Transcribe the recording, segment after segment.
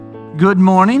Good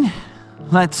morning.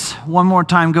 Let's one more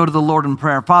time go to the Lord in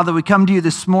prayer. Father, we come to you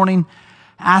this morning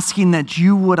asking that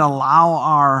you would allow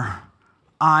our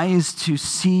eyes to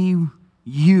see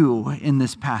you in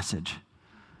this passage.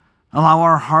 Allow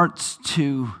our hearts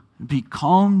to be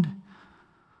calmed.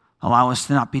 Allow us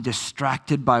to not be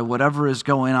distracted by whatever is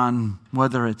going on,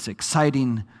 whether it's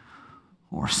exciting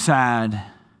or sad,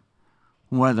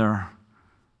 whether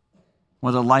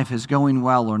life is going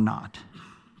well or not.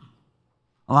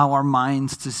 Allow our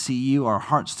minds to see you, our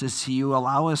hearts to see you.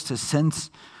 Allow us to sense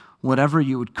whatever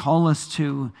you would call us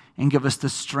to, and give us the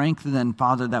strength then,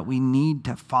 Father, that we need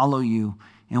to follow you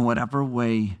in whatever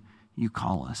way you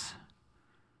call us.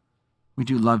 We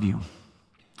do love you,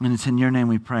 and it's in your name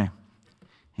we pray.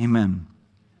 Amen.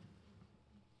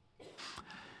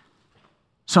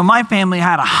 So my family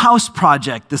had a house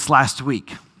project this last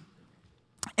week.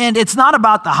 And it's not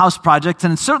about the house project,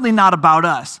 and it's certainly not about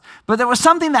us. But there was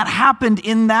something that happened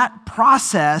in that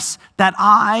process that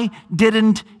I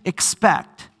didn't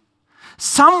expect.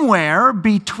 Somewhere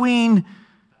between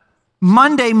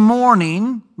Monday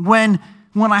morning, when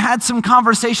I had some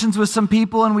conversations with some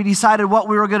people and we decided what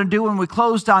we were going to do when we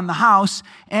closed on the house,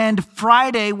 and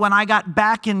Friday when I got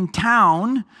back in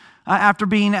town after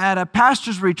being at a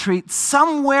pastor's retreat,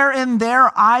 somewhere in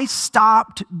there I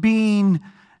stopped being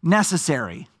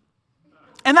necessary.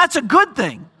 And that's a good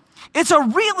thing. It's a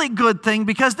really good thing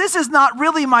because this is not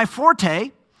really my forte,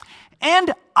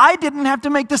 and I didn't have to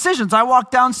make decisions. I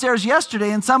walked downstairs yesterday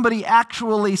and somebody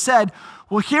actually said,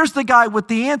 well, here's the guy with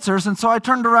the answers, and so I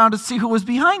turned around to see who was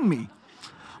behind me.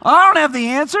 I don't have the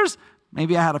answers.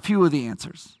 Maybe I had a few of the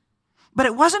answers. But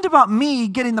it wasn't about me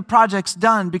getting the projects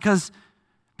done because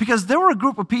there were a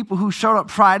group of people who showed up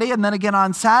Friday and then again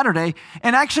on Saturday.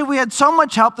 And actually we had so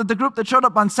much help that the group that showed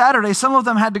up on Saturday, some of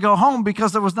them had to go home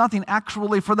because there was nothing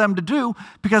actually for them to do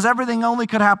because everything only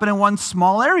could happen in one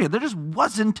small area. There just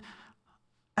wasn't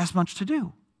as much to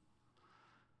do.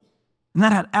 And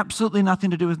that had absolutely nothing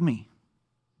to do with me.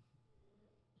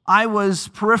 I was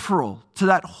peripheral to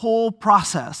that whole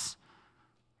process.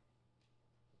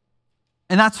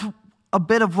 And that's a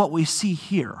bit of what we see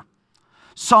here.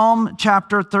 Psalm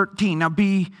chapter 13. Now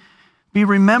be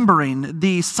remembering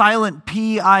the silent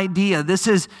P idea. This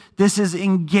is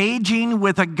engaging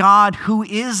with a God who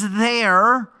is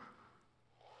there,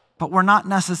 but we're not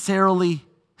necessarily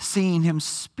seeing him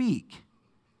speak.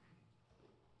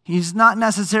 He's not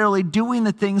necessarily doing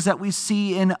the things that we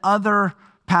see in other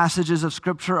passages of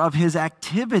Scripture of his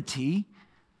activity,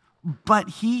 but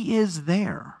he is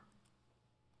there.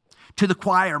 To the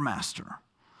choir master,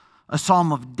 a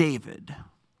psalm of David.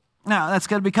 Now, that's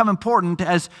going to become important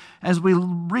as we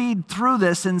read through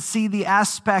this and see the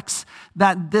aspects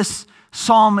that this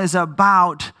psalm is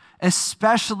about,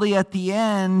 especially at the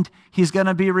end. He's going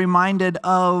to be reminded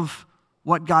of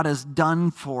what God has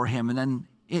done for him, and then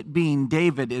it being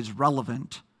David is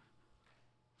relevant.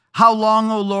 How long,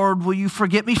 O Lord, will you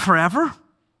forget me forever?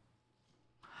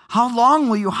 How long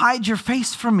will you hide your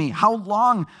face from me? How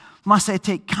long must I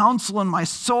take counsel in my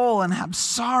soul and have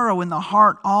sorrow in the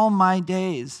heart all my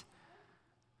days?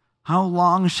 How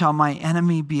long shall my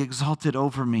enemy be exalted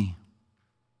over me?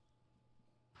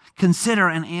 Consider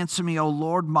and answer me, O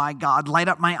Lord my God. Light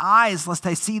up my eyes, lest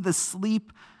I sleep the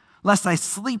sleep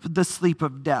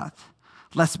of death.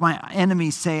 Lest my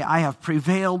enemies say, I have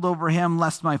prevailed over him,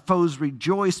 lest my foes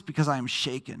rejoice because I am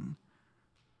shaken.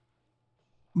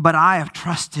 But I have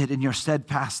trusted in your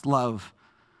steadfast love.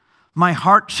 My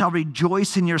heart shall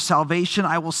rejoice in your salvation.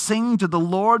 I will sing to the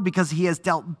Lord because he has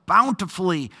dealt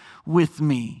bountifully with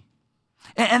me.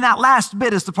 And that last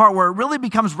bit is the part where it really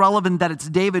becomes relevant that it's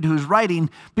David who's writing,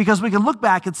 because we can look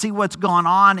back and see what's gone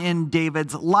on in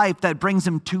David's life that brings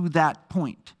him to that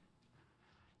point.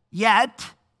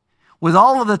 Yet, with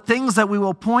all of the things that we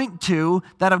will point to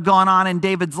that have gone on in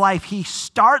David's life, he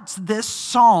starts this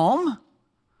psalm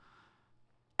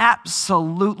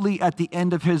absolutely at the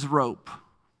end of his rope.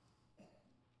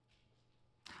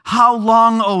 How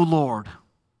long, O Lord?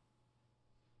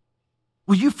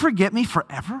 Will you forget me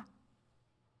forever?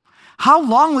 How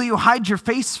long will you hide your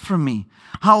face from me?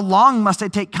 How long must I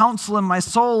take counsel in my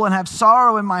soul and have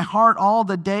sorrow in my heart all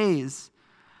the days?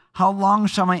 How long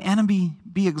shall my enemy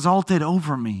be exalted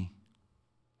over me?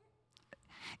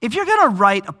 If you're going to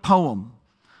write a poem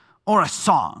or a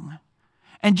song,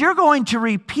 and you're going to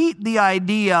repeat the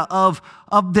idea of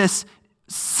this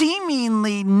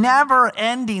seemingly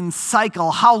never-ending cycle,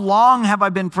 how long have I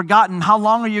been forgotten? How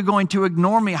long are you going to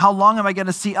ignore me? How long am I going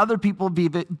to see other people be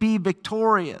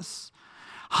victorious?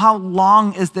 How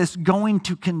long is this going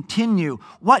to continue?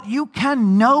 What you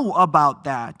can know about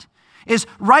that is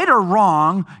right or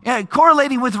wrong,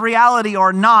 correlating with reality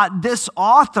or not, this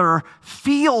author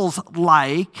feels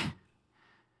like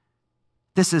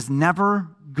this is never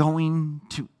going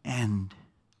to end.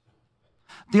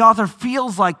 The author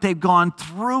feels like they've gone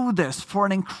through this for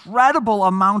an incredible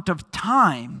amount of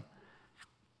time,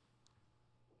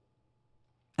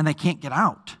 and they can't get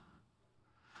out.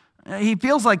 He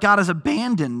feels like God has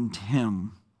abandoned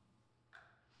him.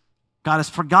 God has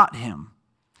forgot him.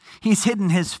 He's hidden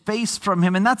his face from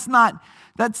him, and that's not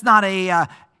a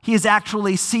he has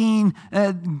actually seen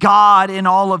God in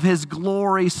all of his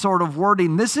glory sort of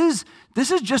wording. This is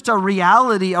just a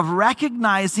reality of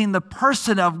recognizing the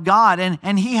person of God,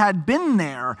 and he had been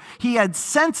there. He had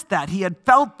sensed that. He had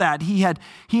felt that. He had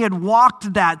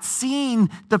walked that, seen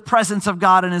the presence of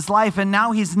God in his life, and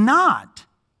now he's not.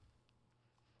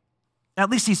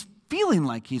 At least he's feeling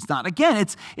like he's not. Again,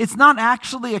 it's not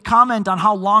actually a comment on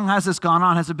how long has this gone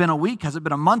on. Has it been a week? Has it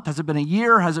been a month? Has it been a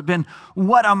year? Has it been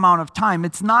what amount of time?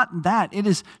 It's not that. It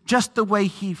is just the way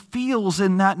he feels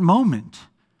in that moment.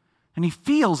 And he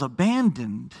feels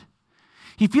abandoned.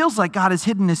 He feels like God has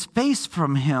hidden his face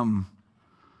from him.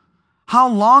 How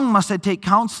long must I take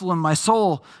counsel in my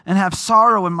soul and have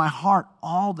sorrow in my heart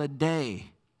all the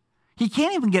day? He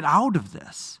can't even get out of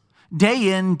this. Day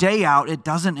in, day out, it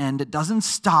doesn't end, it doesn't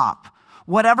stop.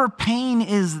 Whatever pain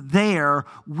is there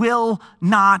will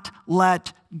not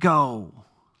let go.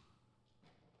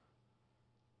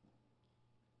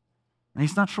 And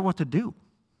he's not sure what to do.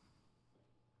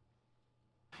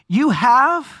 You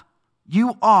have,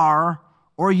 you are,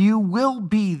 or you will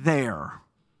be there.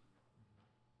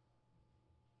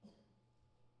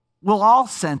 We'll all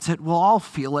sense it. We'll all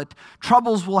feel it.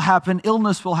 Troubles will happen.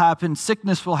 Illness will happen.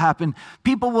 Sickness will happen.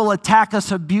 People will attack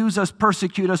us, abuse us,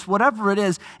 persecute us, whatever it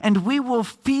is, and we will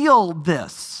feel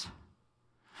this.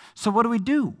 So what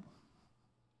do?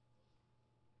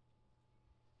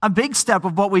 A big step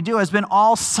of what we do has been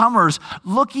all summers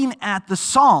looking at the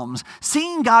Psalms,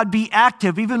 seeing God be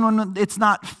active even when it's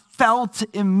not felt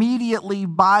immediately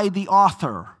by the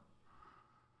author.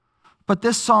 But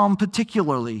this psalm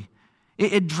particularly,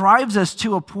 it drives us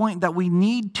to a point that we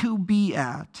need to be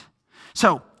at.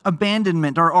 So,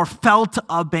 abandonment or felt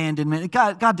abandonment.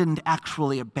 God didn't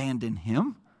actually abandon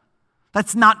him.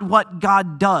 That's not what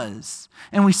God does.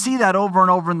 And we see that over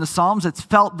and over in the Psalms. It's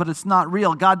felt, but it's not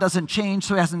real. God doesn't change,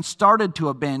 so he hasn't started to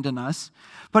abandon us.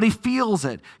 But he feels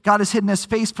it. God has hidden his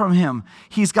face from him.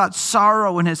 He's got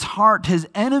sorrow in his heart. His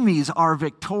enemies are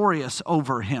victorious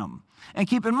over him. And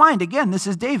keep in mind, again, this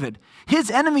is David. His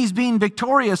enemies being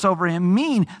victorious over him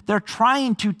mean they're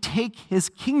trying to take his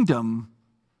kingdom.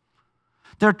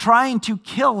 They're trying to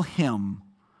kill him.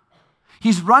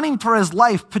 He's running for his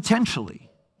life, potentially.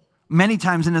 Many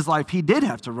times in his life, he did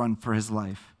have to run for his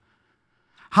life.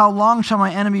 How long shall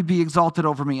my enemy be exalted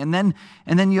over me? And then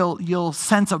you'll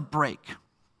sense a break.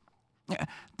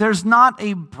 There's not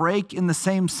a break in the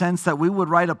same sense that we would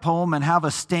write a poem and have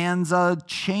a stanza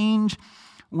change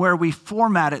where we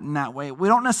format it in that way. We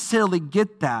don't necessarily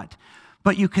get that,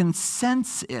 but you can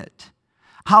sense it.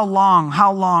 How long?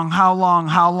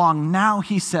 Now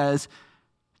he says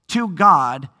to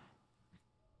God,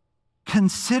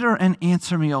 consider and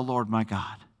answer me, O Lord my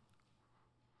God.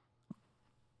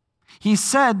 He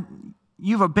said,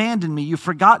 you've abandoned me, you've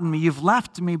forgotten me, you've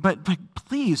left me, but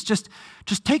please just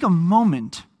take a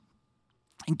moment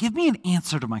and give me an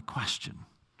answer to my question.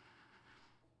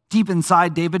 Deep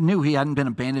inside, David knew he hadn't been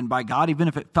abandoned by God, even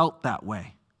if it felt that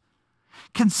way.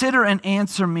 Consider and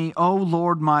answer me, O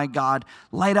Lord my God.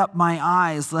 Light up my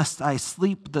eyes, lest I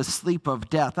sleep the sleep of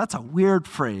death. That's a weird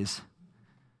phrase.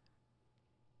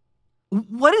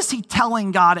 What is he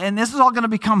telling God? And this is all going to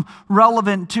become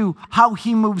relevant to how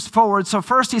he moves forward. So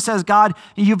first he says, God,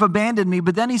 you've abandoned me.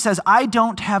 But then he says, I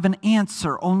don't have an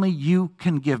answer. Only you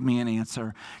can give me an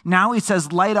answer. Now he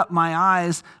says, light up my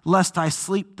eyes, lest I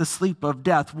sleep the sleep of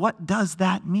death. What does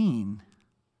that mean?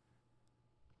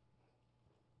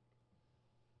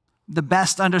 The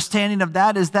best understanding of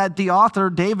that is that the author,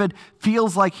 David,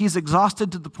 feels like he's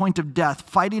exhausted to the point of death,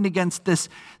 fighting against this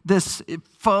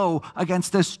foe,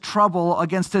 against this trouble,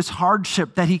 against this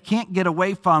hardship that he can't get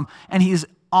away from, and he's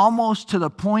almost to the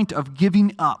point of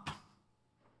giving up.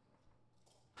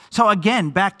 So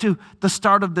again, back to the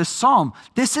start of this psalm,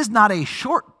 this is not a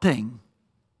short thing.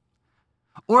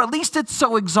 Or at least it's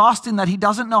so exhausting that he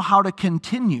doesn't know how to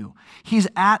continue. He's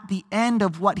at the end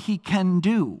of what he can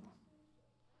do.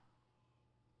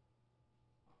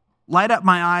 Light up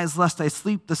my eyes, lest I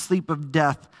sleep the sleep of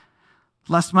death,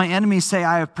 lest my enemies say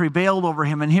I have prevailed over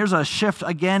him. And here's a shift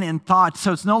again in thought.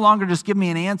 So it's no longer just give me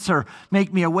an answer,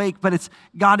 make me awake, but it's,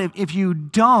 God, if you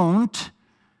don't,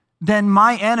 then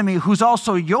my enemy, who's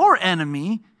also your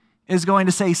enemy, is going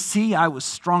to say, see, I was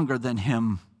stronger than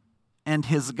him and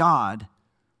his God.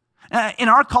 In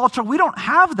our culture, we don't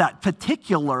have that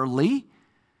particularly.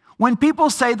 When people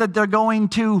say that they're going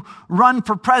to run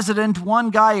for president,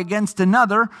 one guy against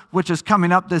another, which is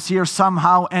coming up this year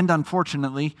somehow, and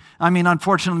unfortunately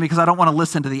because I don't want to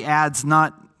listen to the ads,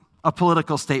 not a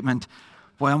political statement.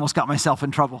 Boy, I almost got myself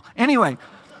in trouble. Anyway,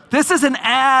 this is an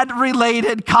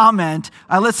ad-related comment.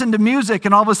 I listen to music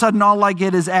and all of a sudden all I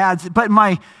get is ads. But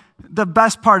the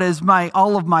best part is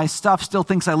all of my stuff still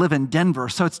thinks I live in Denver.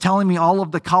 So it's telling me all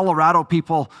of the Colorado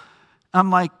people. I'm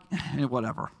like,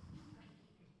 whatever.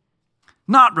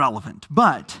 Not relevant.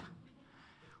 But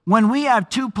when we have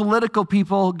two political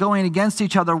people going against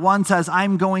each other, one says,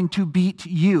 I'm going to beat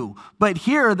you. But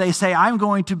here they say, I'm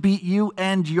going to beat you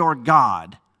and your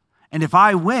God. And if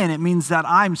I win, it means that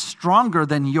I'm stronger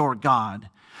than your God.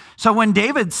 So when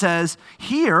David says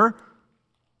here,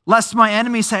 lest my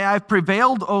enemies say I've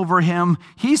prevailed over him,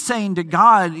 he's saying to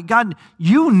God, God,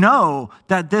 you know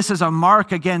that this is a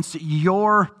mark against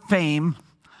your fame.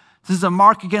 This is a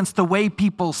mark against the way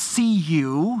people see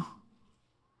you.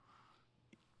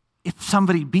 If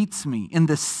somebody beats me in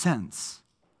this sense.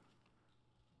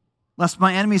 Lest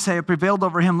my enemies say I prevailed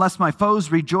over him, lest my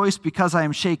foes rejoice because I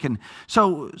am shaken.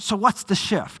 So what's the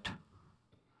shift?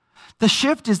 The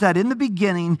shift is that in the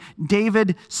beginning,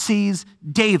 David sees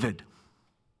David.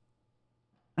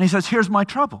 And he says, here's my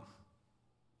trouble.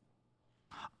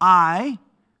 I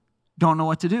don't know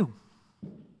what to do.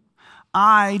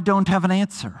 I don't have an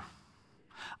answer.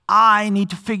 I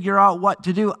need to figure out what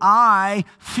to do. I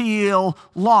feel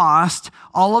lost.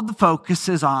 All of the focus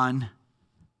is on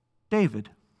David.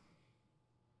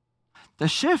 The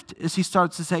shift is he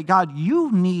starts to say, God,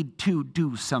 you need to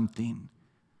do something.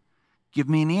 Give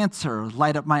me an answer.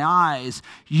 Light up my eyes.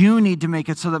 You need to make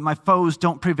it so that my foes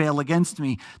don't prevail against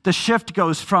me. The shift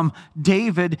goes from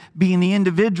David being the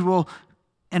individual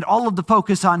and all of the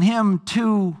focus on him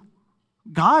to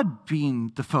God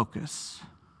being the focus.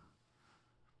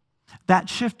 That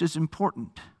shift is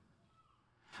important.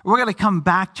 We're going to come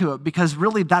back to it because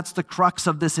really that's the crux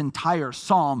of this entire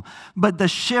psalm. But the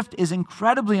shift is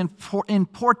incredibly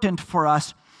important for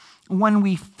us when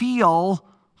we feel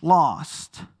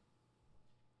lost.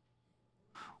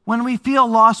 When we feel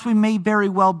lost, we may very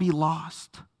well be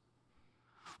lost.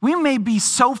 We may be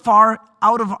so far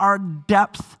out of our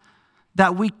depth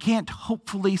that we can't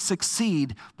hopefully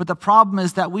succeed. But the problem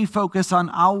is that we focus on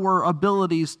our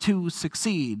abilities to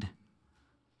succeed.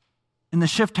 And the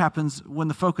shift happens when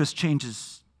the focus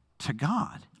changes to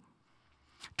God,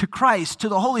 to Christ, to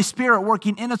the Holy Spirit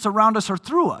working in us, around us, or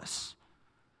through us.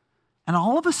 And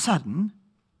all of a sudden,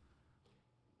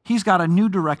 he's got a new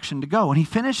direction to go. And he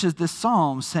finishes this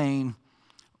psalm saying,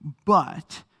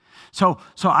 but, so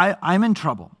I'm in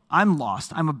trouble. I'm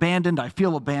lost. I'm abandoned. I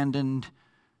feel abandoned.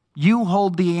 You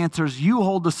hold the answers. You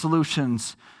hold the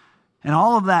solutions and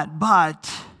all of that. But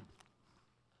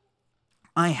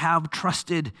I have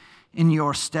trusted in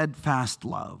your steadfast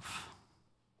love.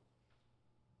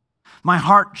 My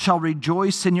heart shall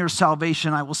rejoice in your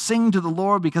salvation. I will sing to the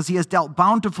Lord because he has dealt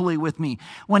bountifully with me.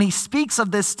 When he speaks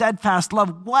of this steadfast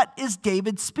love, what is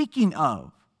David speaking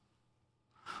of?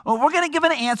 Well, we're going to give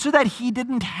an answer that he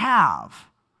didn't have.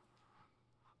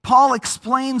 Paul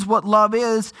explains what love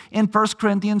is in 1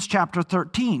 Corinthians chapter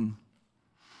 13.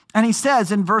 And he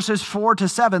says in verses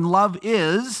 4-7, love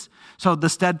is, so the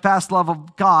steadfast love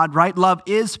of God, right? Love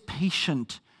is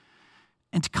patient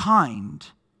and kind.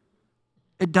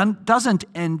 It doesn't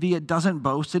envy, it doesn't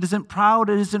boast, it isn't proud,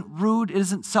 it isn't rude, it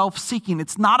isn't self-seeking.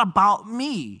 It's not about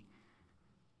me.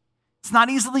 It's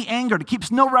not easily angered. It keeps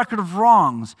no record of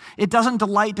wrongs. It doesn't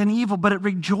delight in evil, but it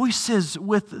rejoices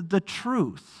with the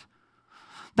truth.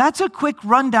 That's a quick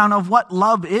rundown of what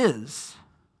love is.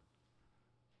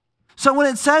 So when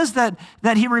it says that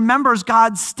he remembers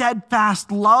God's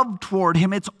steadfast love toward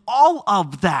him, it's all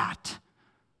of that.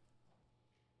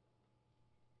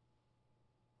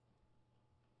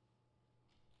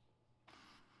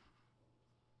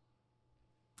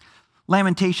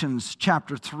 Lamentations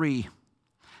chapter 3.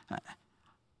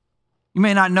 You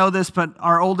may not know this, but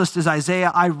our oldest is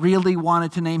Isaiah. I really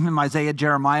wanted to name him Isaiah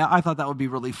Jeremiah. I thought that would be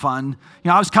really fun.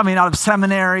 I was coming out of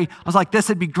seminary. I was like, this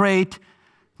would be great.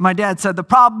 My dad said, the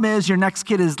problem is your next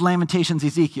kid is Lamentations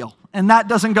Ezekiel. And that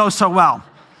doesn't go so well.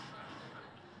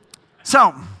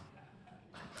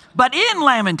 But in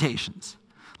Lamentations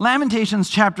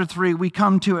chapter 3, we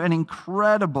come to an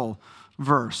incredible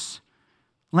verse.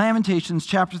 Lamentations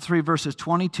chapter 3, verses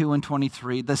 22 and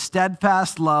 23. The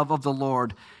steadfast love of the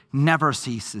Lord never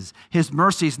ceases. His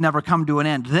mercies never come to an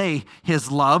end. They,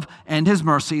 his love and his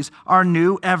mercies, are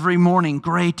new every morning.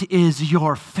 Great is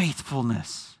your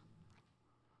faithfulness.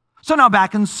 So now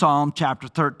back in Psalm chapter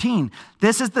 13.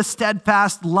 This is the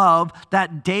steadfast love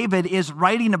that David is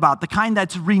writing about, the kind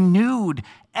that's renewed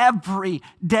every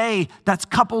day, that's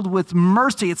coupled with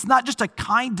mercy. It's not just a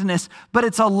kindness, but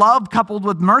it's a love coupled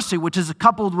with mercy, which is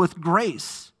coupled with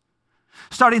grace.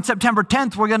 Starting September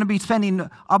 10th, we're going to be spending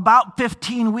about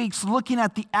 15 weeks looking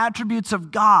at the attributes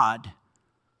of God.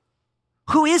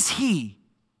 Who is he?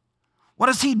 What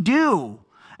does he do?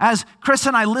 As Chris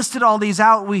and I listed all these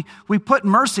out, we put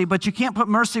mercy, but you can't put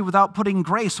mercy without putting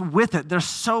grace with it. They're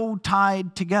so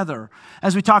tied together.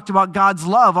 As we talked about God's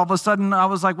love, all of a sudden I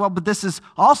was like, well, but this is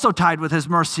also tied with his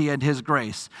mercy and his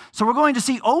grace. So we're going to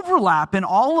see overlap in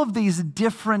all of these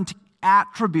different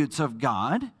attributes of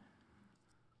God.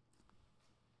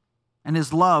 And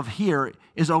his love here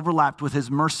is overlapped with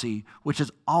his mercy, which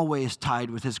is always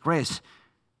tied with his grace.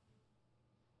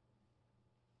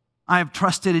 I have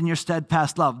trusted in your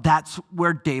steadfast love. That's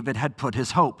where David had put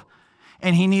his hope.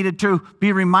 And he needed to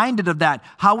be reminded of that.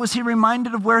 How was he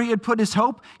reminded of where he had put his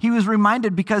hope? He was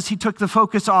reminded because he took the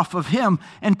focus off of him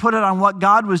and put it on what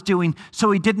God was doing,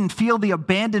 so he didn't feel the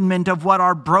abandonment of what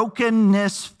our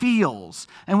brokenness feels.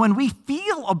 And when we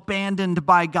feel abandoned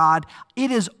by God,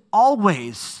 it is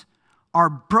always our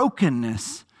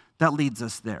brokenness that leads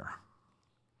us there.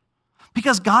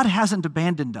 Because God hasn't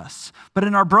abandoned us, but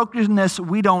in our brokenness,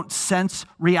 we don't sense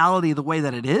reality the way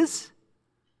that it is,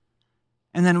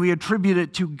 and then we attribute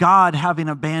it to God having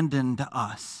abandoned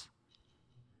us.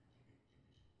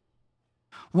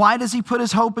 Why does he put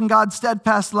his hope in God's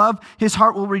steadfast love? His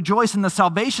heart will rejoice in the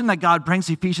salvation that God brings.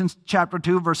 Ephesians chapter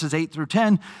 2, verses 8 through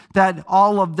 10, that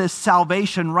all of this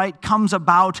salvation, right, comes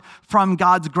about from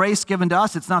God's grace given to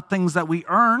us. It's not things that we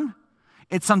earn.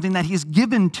 It's something that he's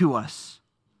given to us.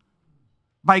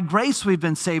 By grace, we've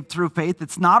been saved through faith.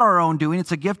 It's not our own doing.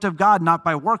 It's a gift of God, not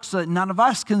by works, so that none of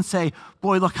us can say,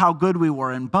 boy, look how good we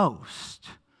were, and boast.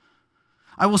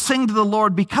 I will sing to the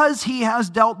Lord because he has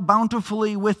dealt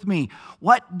bountifully with me.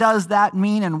 What does that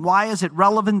mean, and why is it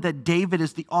relevant that David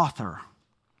is the author?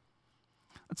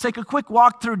 Let's take a quick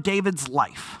walk through David's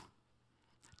life.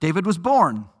 David was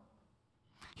born.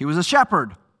 He was a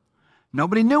shepherd.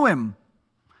 Nobody knew him.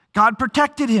 God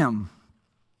protected him.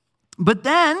 But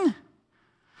then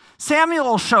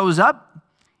Samuel shows up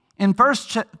in 1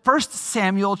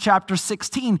 Samuel chapter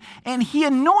 16, and he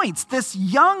anoints this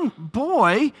young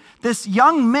boy, this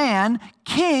young man,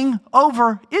 king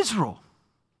over Israel.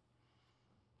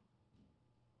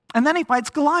 And then he fights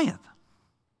Goliath.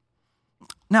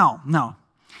 No,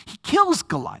 he kills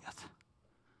Goliath.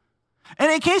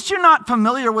 And in case you're not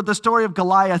familiar with the story of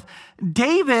Goliath,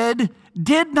 David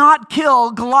did not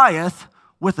kill Goliath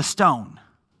with a stone.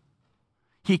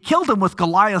 He killed him with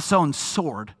Goliath's own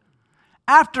sword.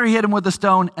 After he hit him with a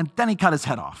stone, and then he cut his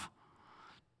head off.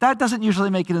 That doesn't usually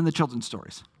make it in the children's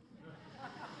stories.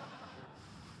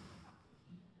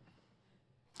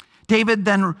 David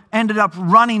then ended up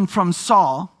running from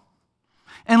Saul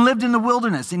and lived in the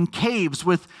wilderness, in caves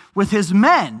with his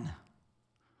men.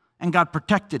 And God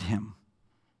protected him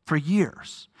for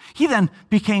years. He then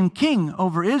became king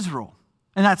over Israel.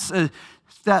 And that's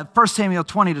that 1 Samuel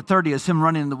 20 to 30 is him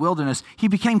running in the wilderness. He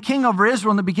became king over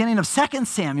Israel in the beginning of 2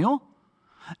 Samuel.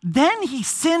 Then he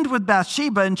sinned with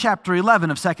Bathsheba in chapter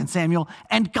 11 of 2 Samuel,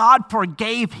 and God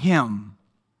forgave him.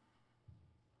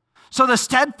 So the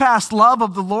steadfast love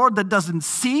of the Lord that doesn't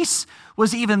cease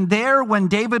was even there when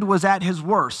David was at his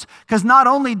worst. Because not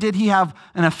only did he have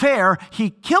an affair,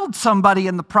 he killed somebody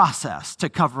in the process to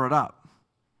cover it up.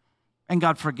 And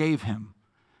God forgave him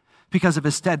because of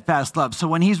his steadfast love. So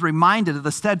when he's reminded of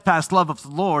the steadfast love of the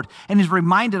Lord, and he's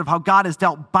reminded of how God has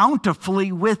dealt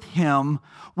bountifully with him,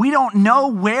 we don't know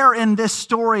where in this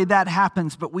story that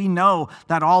happens, but we know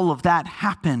that all of that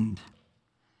happened.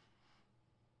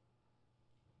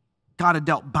 God had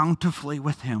dealt bountifully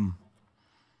with him.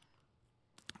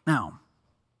 Now,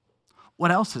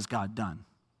 what else has God done?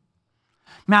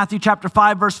 Matthew chapter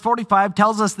 5, verse 45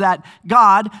 tells us that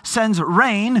God sends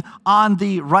rain on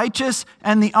the righteous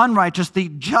and the unrighteous, the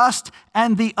just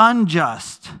and the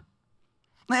unjust.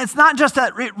 It's not just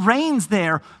that it rains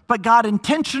there, but God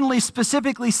intentionally,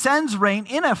 specifically sends rain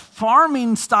in a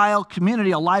farming style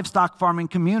community, a livestock farming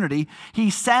community. He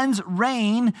sends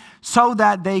rain so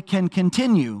that they can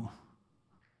continue.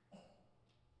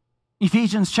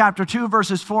 Ephesians chapter 2,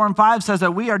 verses 4 and 5 says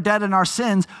that we are dead in our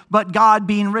sins, but God,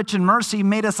 being rich in mercy,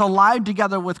 made us alive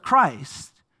together with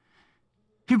Christ.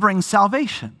 He brings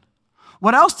salvation.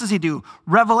 What else does he do?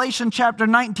 Revelation chapter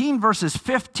 19, verses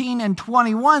 15 and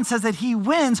 21 says that he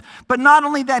wins, but not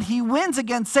only that he wins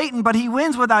against Satan, but he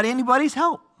wins without anybody's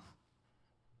help.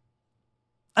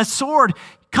 A sword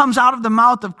comes out of the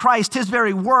mouth of Christ, his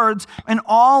very words, and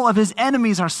all of his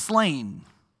enemies are slain.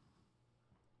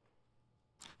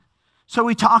 So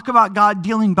we talk about God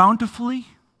dealing bountifully,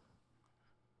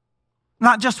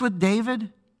 not just with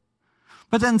David,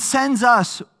 but then sends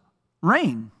us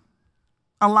rain,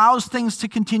 allows things to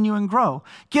continue and grow,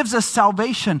 gives us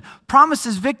salvation,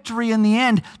 promises victory in the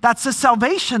end. That's the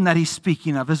salvation that he's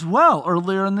speaking of as well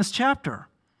earlier in this chapter.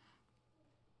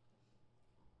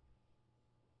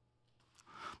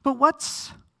 But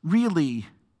what's really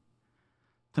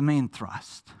the main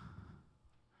thrust?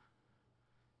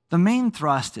 The main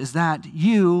thrust is that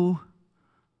you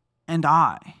and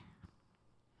I,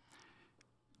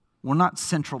 we're not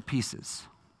central pieces.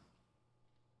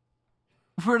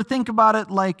 If we were to think about it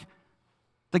like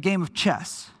the game of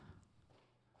chess,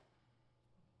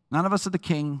 none of us are the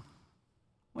king,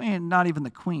 we're not even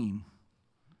the queen.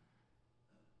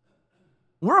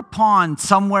 We're a pawn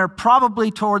somewhere probably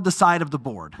toward the side of the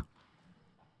board.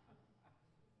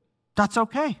 That's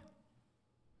okay.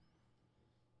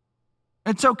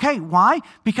 It's okay. Why?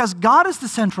 Because God is the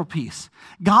central piece.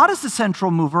 God is the central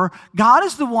mover. God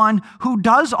is the one who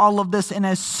does all of this. And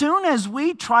as soon as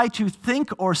we try to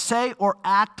think or say or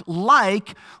act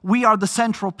like we are the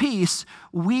central piece,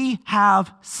 we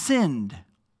have sinned.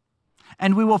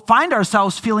 And we will find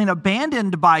ourselves feeling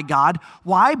abandoned by God.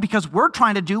 Why? Because we're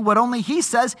trying to do what he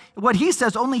says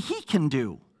only he can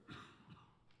do.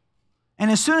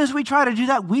 And as soon as we try to do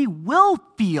that, we will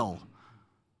feel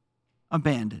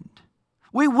abandoned.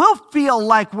 We will feel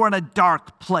like we're in a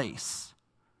dark place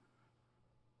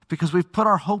because we've put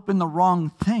our hope in the wrong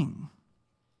thing.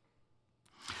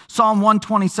 Psalm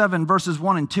 127, verses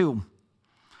 1 and 2.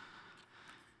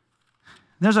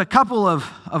 There's a couple of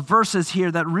verses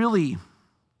here that really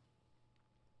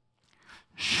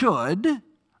should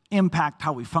impact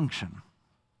how we function.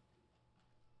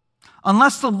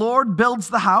 Unless the Lord builds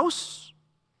the house,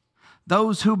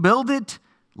 those who build it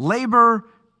labor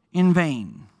in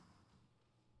vain.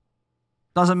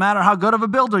 Doesn't matter how good of a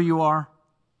builder you are.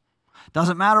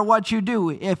 Doesn't matter what you do.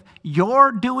 If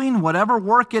you're doing whatever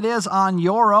work it is on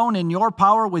your own in your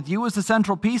power with you as the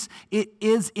central piece, it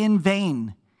is in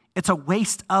vain. It's a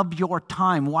waste of your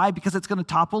time. Why? Because it's going to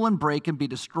topple and break and be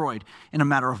destroyed in a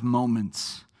matter of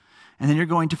moments. And then you're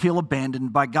going to feel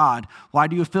abandoned by God. Why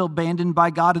do you feel abandoned by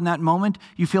God in that moment?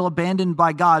 You feel abandoned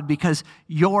by God because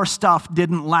your stuff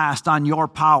didn't last on your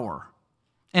power.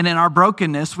 And in our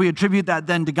brokenness, we attribute that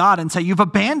then to God and say, you've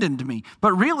abandoned me.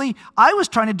 But really, I was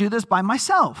trying to do this by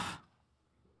myself.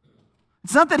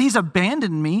 It's not that he's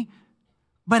abandoned me,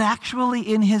 but actually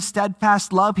in his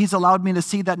steadfast love, he's allowed me to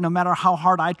see that no matter how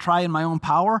hard I try in my own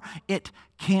power, it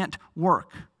can't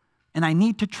work. And I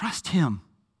need to trust him.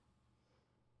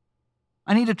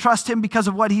 I need to trust him because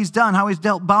of what he's done, how he's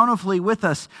dealt bountifully with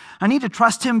us. I need to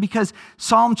trust him because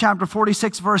Psalm chapter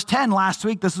 46, verse 10, last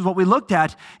week, this is what we looked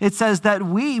at. It says that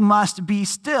we must be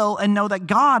still and know that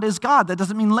God is God. That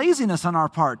doesn't mean laziness on our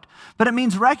part, but it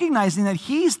means recognizing that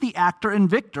he's the actor and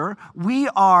victor. We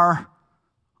are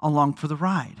along for the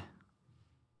ride.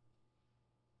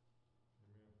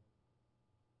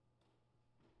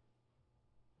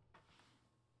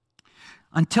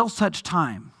 Until such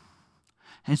time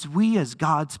as we as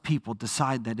God's people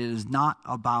decide that it is not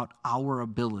about our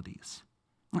abilities.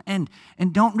 And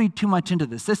don't read too much into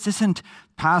this. This isn't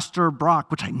Pastor Brock,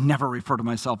 which I never refer to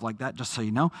myself like that, just so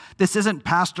you know. This isn't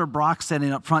Pastor Brock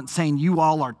standing up front saying, you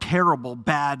all are terrible,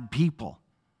 bad people.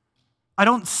 I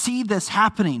don't see this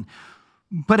happening.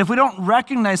 But if we don't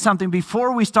recognize something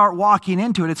before we start walking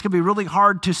into it, it's going to be really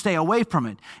hard to stay away from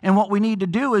it. And what we need to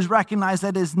do is recognize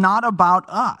that it's not about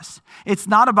us. It's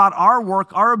not about our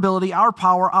work, our ability, our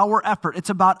power, our effort. It's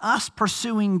about us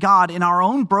pursuing God in our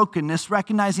own brokenness,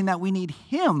 recognizing that we need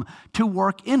him to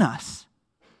work in us.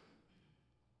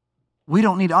 We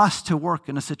don't need us to work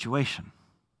in a situation.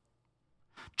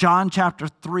 John chapter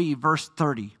 3, verse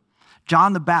 30.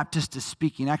 John the Baptist is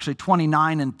speaking, actually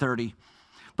 29 and 30.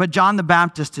 But John the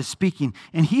Baptist is speaking,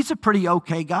 and he's a pretty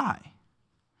okay guy,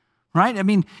 right? I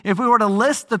mean, if we were to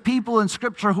list the people in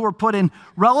Scripture who were put in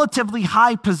relatively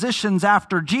high positions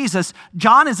after Jesus,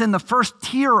 John is in the first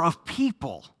tier of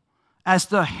people as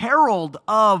the herald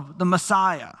of the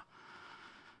Messiah.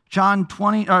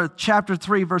 Chapter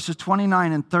 3, verses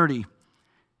 29 and 30.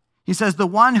 He says, the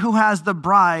one who has the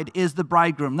bride is the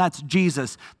bridegroom. That's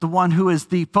Jesus, the one who is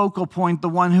the focal point, the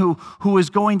one who is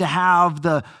going to have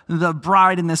the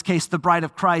bride, in this case, the bride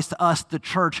of Christ, us, the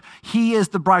church. He is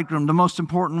the bridegroom, the most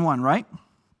important one, right?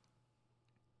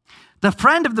 The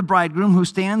friend of the bridegroom who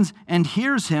stands and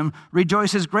hears him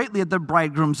rejoices greatly at the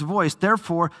bridegroom's voice.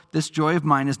 Therefore, this joy of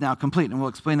mine is now complete. And we'll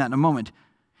explain that in a moment.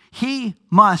 He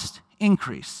must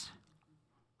increase.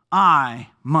 I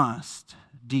must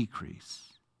decrease.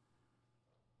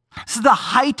 This is the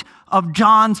height of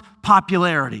John's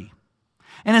popularity.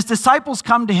 And his disciples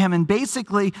come to him, and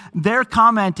basically their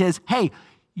comment is, hey,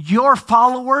 your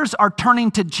followers are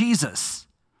turning to Jesus.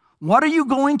 What are you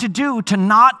going to do to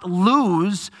not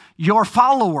lose your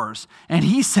followers? And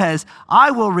he says,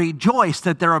 I will rejoice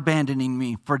that they're abandoning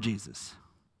me for Jesus.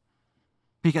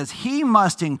 Because he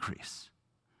must increase.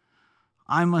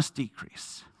 I must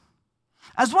decrease.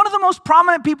 As one of the most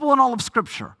prominent people in all of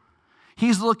Scripture,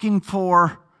 he's looking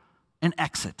for an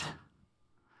exit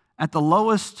at the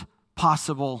lowest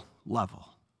possible level.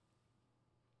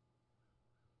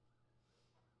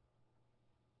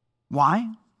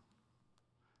 Why?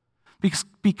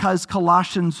 Because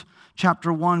Colossians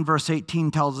chapter 1, verse 18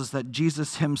 tells us that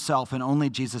Jesus himself, and only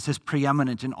Jesus, is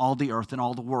preeminent in all the earth and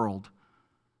all the world.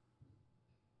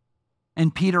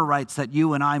 And Peter writes that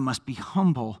you and I must be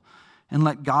humble and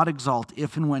let God exalt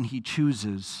if and when he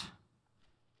chooses.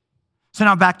 So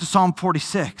now back to Psalm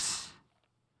 46.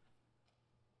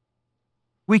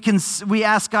 We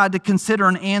ask God to consider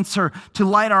an answer, to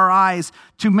light our eyes,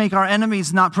 to make our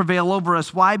enemies not prevail over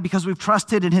us. Why? Because we've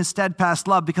trusted in his steadfast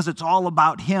love, because it's all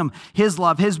about him, his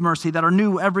love, his mercy that are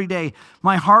new every day.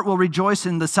 My heart will rejoice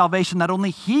in the salvation that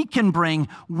only he can bring.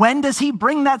 When does he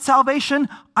bring that salvation?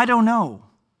 I don't know.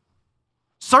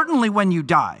 Certainly when you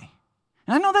die.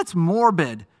 And I know that's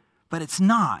morbid, but it's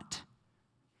not.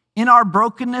 In our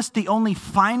brokenness, the only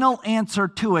final answer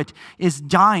to it is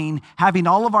dying, having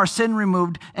all of our sin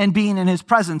removed, and being in his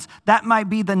presence. That might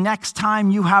be the next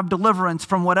time you have deliverance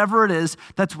from whatever it is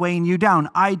that's weighing you down.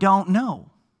 I don't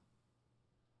know.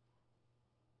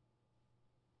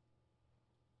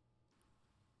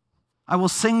 I will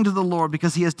sing to the Lord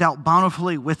because he has dealt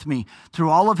bountifully with me. Through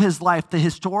all of his life, the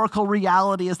historical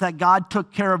reality is that God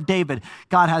took care of David.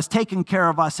 God has taken care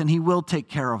of us, and he will take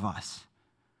care of us.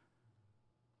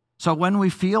 So when we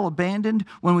feel abandoned,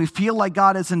 when we feel like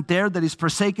God isn't there, that he's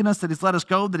forsaken us, that he's let us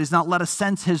go, that he's not let us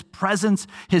sense his presence,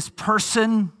 his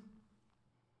person,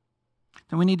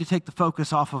 then we need to take the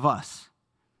focus off of us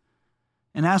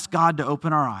and ask God to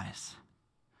open our eyes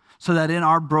so that in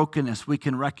our brokenness we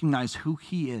can recognize who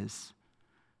he is.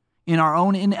 In our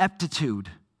own ineptitude,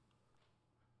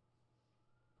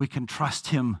 we can trust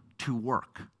him to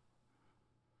work.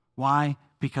 Why?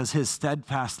 Because his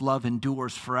steadfast love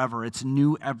endures forever. It's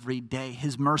new every day.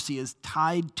 His mercy is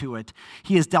tied to it.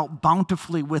 He has dealt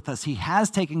bountifully with us. He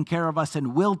has taken care of us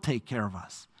and will take care of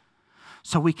us.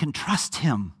 So we can trust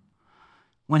him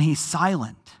when he's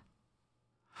silent.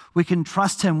 We can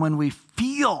trust him when we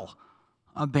feel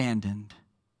abandoned,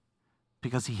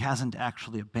 because he hasn't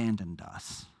actually abandoned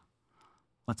us.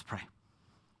 Let's pray.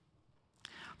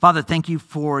 Father, thank you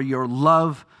for your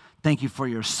love. Thank you for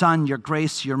your Son, your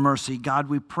grace, your mercy. God,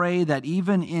 we pray that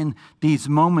even in these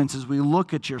moments as we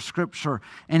look at your scripture,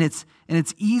 and it's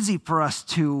easy for us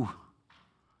to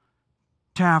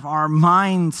have our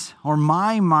minds, or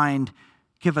my mind,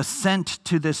 give assent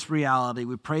to this reality.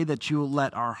 We pray that you will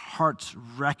let our hearts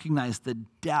recognize the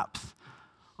depth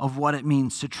of what it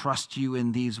means to trust you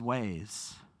in these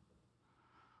ways.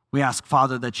 We ask,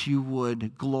 Father, that you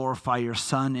would glorify your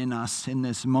Son in us in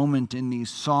this moment, in these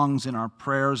songs, in our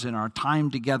prayers, in our time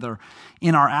together,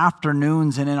 in our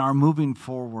afternoons, and in our moving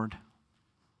forward.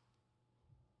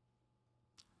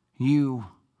 You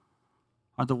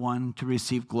are the one to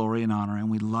receive glory and honor, and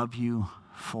we love you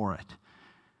for it.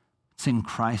 It's in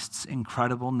Christ's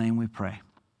incredible name we pray.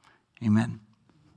 Amen.